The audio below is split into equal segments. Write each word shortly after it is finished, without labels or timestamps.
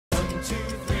2,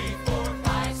 3, 4,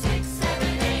 5, 6,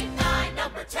 7, 8, 9.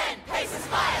 Number 10, paces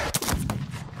fire.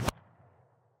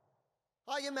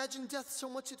 I imagine death so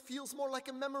much it feels more like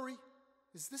a memory.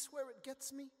 Is this where it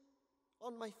gets me?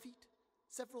 On my feet,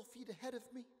 several feet ahead of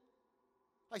me.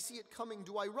 I see it coming.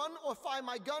 Do I run or fire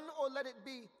my gun or let it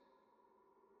be?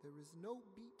 There is no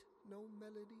beat, no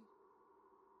melody.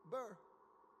 Burr,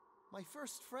 my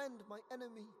first friend, my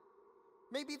enemy.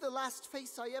 Maybe the last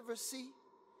face I ever see.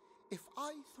 If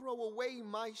I throw away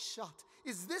my shot,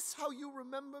 is this how you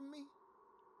remember me?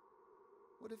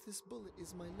 What if this bullet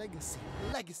is my legacy?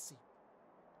 Legacy.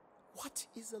 What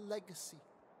is a legacy?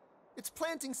 It's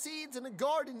planting seeds in a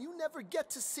garden you never get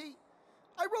to see.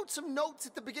 I wrote some notes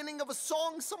at the beginning of a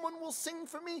song someone will sing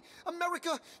for me.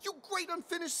 America, you great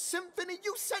unfinished symphony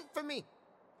you sent for me.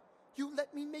 You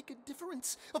let me make a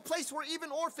difference, a place where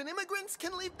even orphan immigrants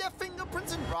can leave their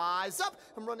fingerprints and rise up.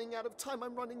 I'm running out of time,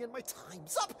 I'm running and my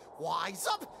time's up. Wise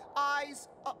up, eyes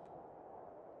up.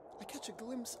 I catch a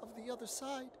glimpse of the other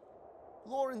side.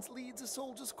 Lawrence leads a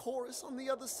soldier's chorus on the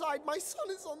other side. My son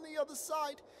is on the other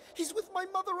side. He's with my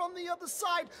mother on the other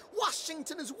side.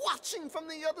 Washington is watching from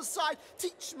the other side.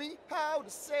 Teach me how to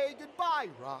say goodbye.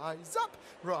 Rise up,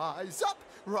 rise up,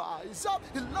 rise up,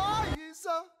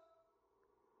 Eliza.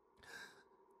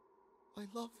 My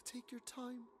love, take your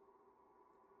time.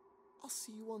 I'll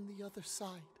see you on the other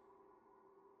side.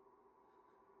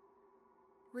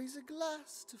 Raise a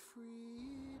glass to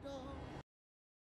freedom.